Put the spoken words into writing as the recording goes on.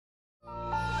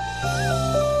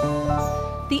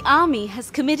The army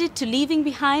has committed to leaving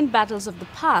behind battles of the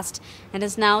past and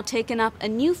has now taken up a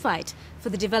new fight for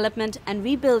the development and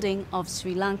rebuilding of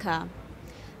Sri Lanka.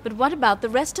 But what about the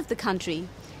rest of the country?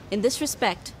 In this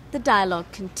respect, the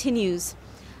dialogue continues.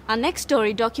 Our next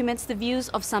story documents the views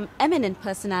of some eminent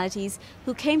personalities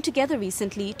who came together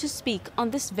recently to speak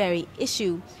on this very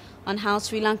issue, on how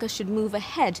Sri Lanka should move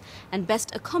ahead and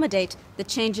best accommodate the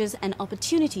changes and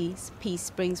opportunities peace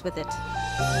brings with it.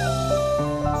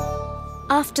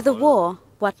 After the war,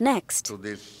 what next?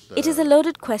 It is a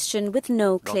loaded question with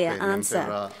no clear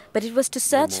answer, but it was to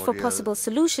search for possible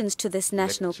solutions to this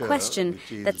national question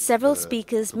that several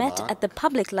speakers met at the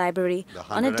public library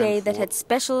on a day that had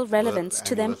special relevance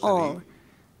to them all.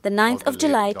 The 9th of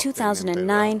July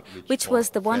 2009, which was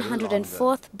the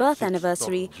 104th birth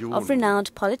anniversary of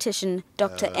renowned politician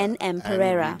Dr. N.M.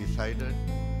 Perera.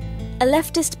 A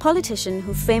leftist politician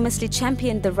who famously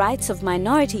championed the rights of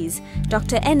minorities,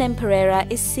 Dr. N.M.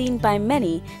 Perera is seen by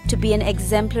many to be an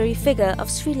exemplary figure of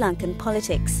Sri Lankan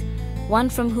politics, one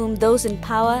from whom those in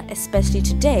power, especially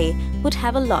today, would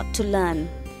have a lot to learn.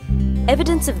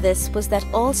 Evidence of this was that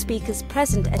all speakers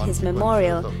present at his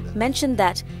memorial mentioned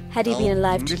that, had he been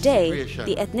alive today,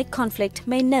 the ethnic conflict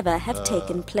may never have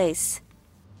taken place.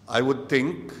 I would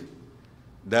think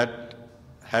that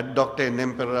had Dr.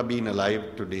 N.M. Perera been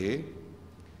alive today,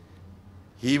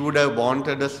 he would have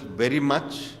wanted us very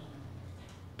much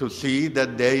to see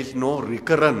that there is no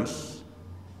recurrence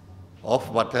of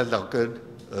what has occurred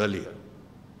earlier.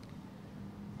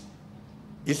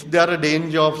 Is there a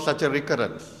danger of such a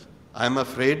recurrence? I am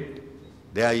afraid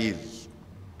there is.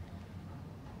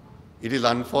 It is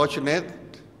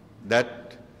unfortunate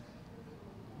that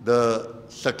the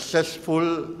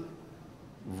successful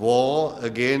war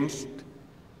against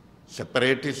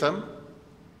separatism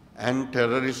and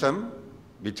terrorism,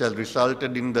 which has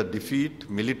resulted in the defeat,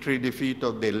 military defeat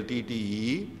of the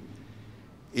LTTE,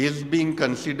 is being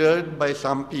considered by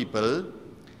some people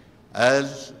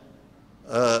as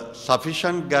a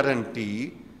sufficient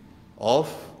guarantee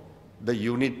of the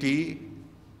unity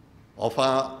of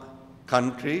our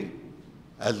country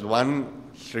as one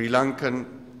Sri Lankan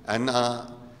and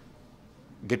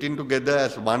getting together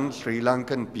as one Sri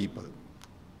Lankan people.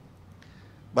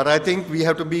 But I think we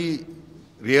have to be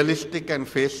realistic and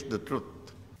face the truth.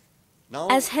 Now,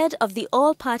 as head of the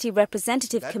All-Party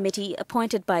Representative Committee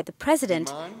appointed by the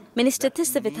President, Minister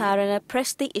Tissavitharana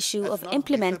pressed the issue of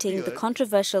implementing the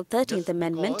controversial 13th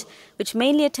Amendment, which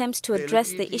mainly attempts to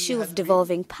address the issue of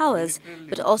devolving powers,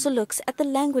 but also looks at the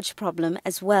language problem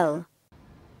as well.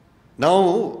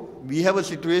 Now, we have a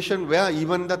situation where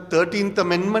even the 13th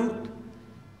Amendment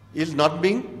is not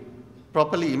being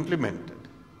properly implemented.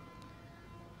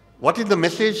 What is the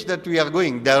message that we are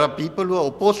going? There are people who are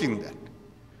opposing that.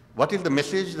 What is the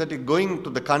message that is going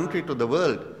to the country, to the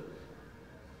world?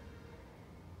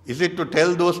 Is it to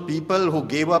tell those people who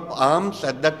gave up arms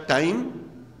at that time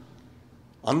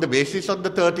on the basis of the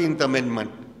 13th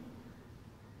Amendment,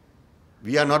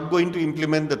 we are not going to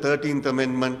implement the 13th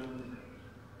Amendment?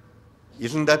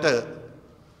 Isn't that an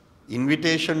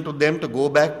invitation to them to go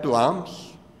back to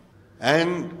arms?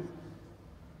 And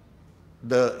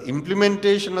the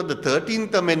implementation of the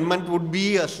 13th Amendment would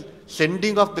be a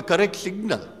sending of the correct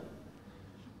signal,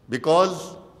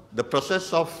 because the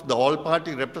process of the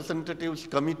All-Party Representatives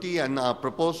Committee and our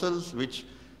proposals which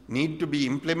need to be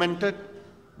implemented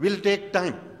will take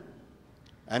time.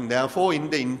 And therefore,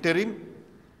 in the interim,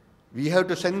 we have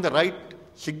to send the right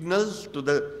signals to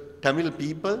the Tamil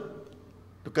people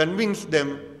to convince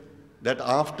them that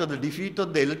after the defeat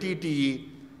of the LTTE,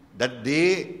 that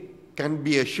they can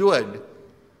be assured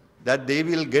that they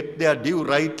will get their due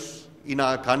rights in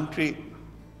our country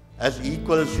as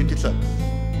equal citizens.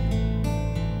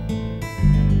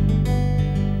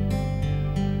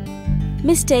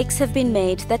 Mistakes have been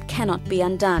made that cannot be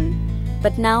undone,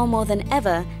 but now more than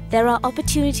ever, there are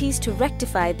opportunities to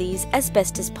rectify these as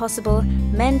best as possible,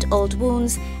 mend old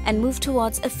wounds, and move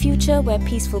towards a future where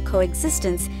peaceful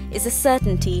coexistence is a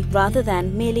certainty rather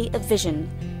than merely a vision.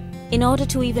 In order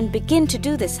to even begin to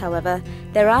do this, however,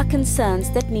 there are concerns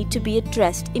that need to be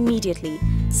addressed immediately,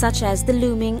 such as the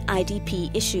looming IDP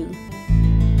issue.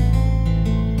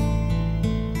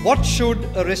 What should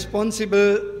a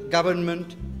responsible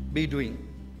government be doing?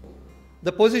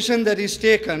 The position that is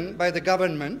taken by the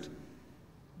government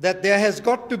that there has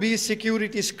got to be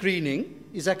security screening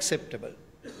is acceptable.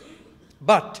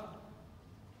 But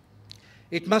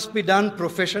it must be done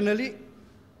professionally.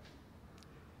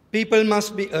 People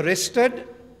must be arrested,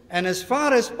 and as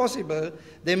far as possible,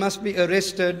 they must be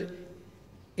arrested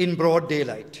in broad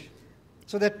daylight,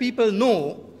 so that people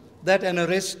know that an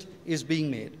arrest is being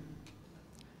made.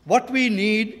 What we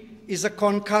need is a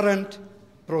concurrent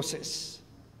process.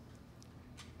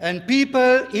 And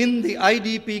people in the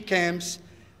IDP camps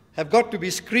have got to be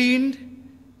screened,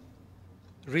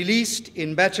 released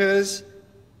in batches,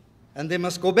 and they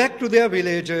must go back to their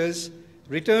villages,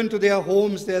 return to their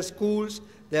homes, their schools,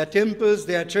 their temples,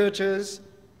 their churches,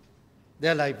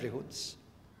 their livelihoods.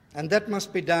 And that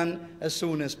must be done as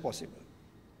soon as possible.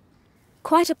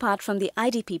 Quite apart from the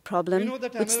IDP problem,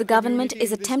 which the government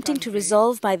is attempting to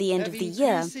resolve by the end of the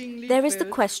year, there is the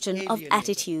question of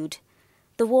attitude.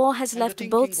 The war has left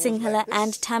both Sinhala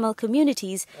and Tamil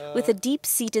communities with a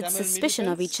deep-seated suspicion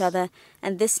of each other,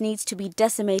 and this needs to be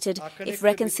decimated if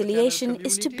reconciliation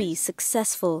is to be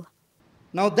successful.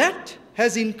 Now that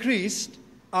has increased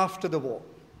after the war,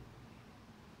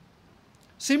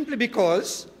 simply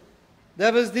because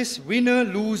there was this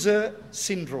winner-loser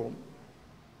syndrome.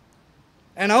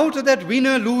 And out of that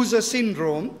winner-loser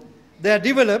syndrome, there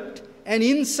developed an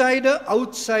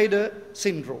insider-outsider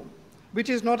syndrome, which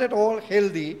is not at all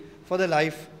healthy for the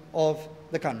life of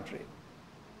the country.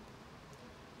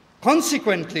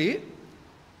 Consequently,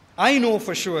 I know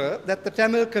for sure that the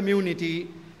Tamil community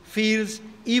feels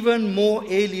even more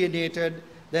alienated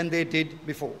than they did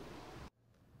before.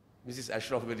 Mrs.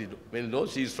 Ashroff will know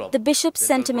she is from. The bishop's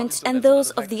sentiments and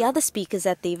those of the other speakers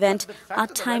at the event are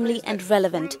timely and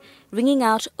relevant, ringing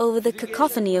out over the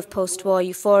cacophony of post-war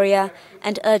euphoria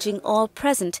and urging all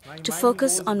present to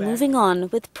focus on moving on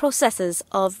with processes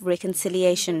of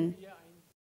reconciliation.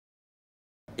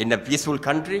 In a peaceful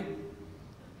country,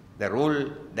 the role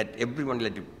that everyone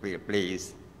let it play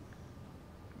is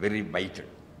very vital.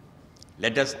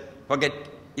 Let us forget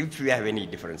if we have any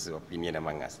differences of opinion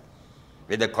among us,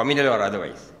 whether communal or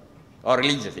otherwise, or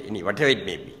religious, whatever it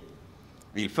may be.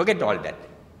 We'll forget all that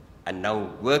and now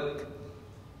work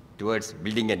towards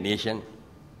building a nation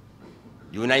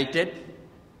united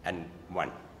and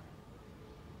one,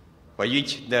 for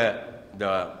which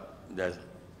the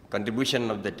contribution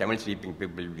of the Tamil speaking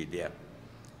people will be there.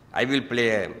 I will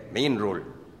play a main role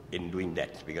in doing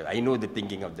that because I know the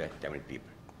thinking of the Tamil people.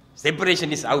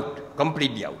 Separation is out,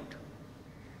 completely out.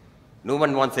 No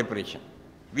one wants separation.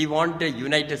 We want a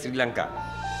united Sri Lanka.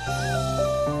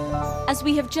 As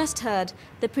we have just heard,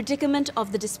 the predicament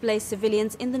of the displaced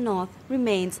civilians in the north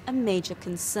remains a major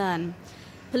concern.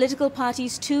 Political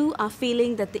parties too are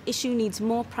feeling that the issue needs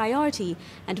more priority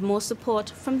and more support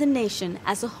from the nation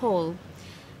as a whole.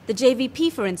 The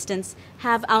JVP, for instance,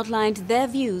 have outlined their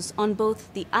views on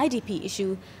both the IDP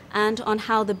issue and on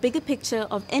how the bigger picture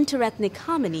of interethnic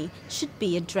harmony should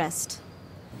be addressed.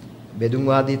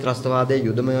 බෙදුම්වාදී ත්‍රස්තවාදයේ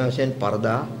යුදමය වශයෙන්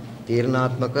පරදා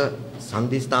තීරණාත්මක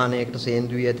සම්දිස්ථානයකට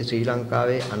සේන්දු වී ඇති ශ්‍රී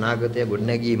ලංකාවේ අනාගතය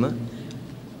ගොඩනැගීම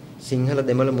සිංහල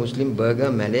දෙමළ මුස්ලිම් burger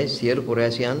Malay සියලු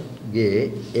පුරවැසියන්ගේ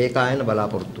ඒකායන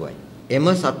බලාපොරොත්තුවයි. එම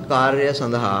සත්කාර්යය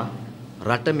සඳහා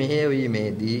රට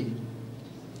මෙහෙයවීමේදී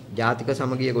ජාතික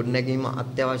සමගිය ගොඩනැගීම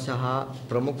අත්‍යවශ්‍ය හා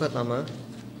ප්‍රමුඛතම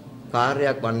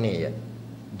කාර්යයක් වන්නේය.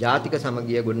 ජාතික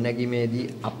සමගිය ගොඩනැගීමේදී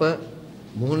අප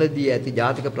මුහුණදී ඇති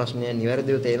ජාතික ප්‍රශ්නය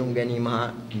නිවැරදිව තේරුම් ගැනීම හා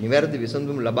නිවැරදි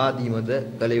විසඳුම් ලබා දීමද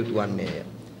කළ යුතු වන්නේය.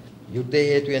 යුද්ධයේ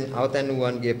හේතුවෙන් අවතැන්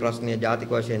වූවන්ගේ ප්‍රශ්නය ජාතික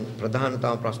වශයෙන්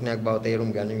ප්‍රධානතම ප්‍රශ්නයක් බව තේරුම්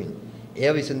ගනිමින්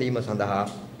එය විසඳීම සඳහා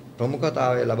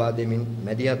ප්‍රමුඛතාවය ලබා දෙමින්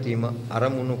මැදිහත් වීම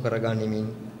අරමුණු කරගනිමින්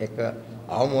එක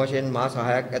අවම වශයෙන් මාස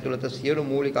 6ක් ඇතුළත සියලු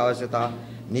මූලික අවශ්‍යතා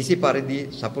නිසි පරිදි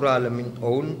සපුරාලමින්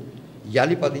ඔවුන්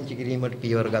යලි පදිංචි කිරීමට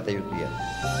පියවර ගත යුතුය.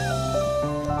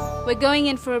 We're going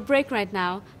in for a break right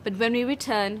now, but when we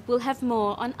return, we'll have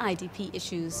more on IDP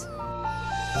issues.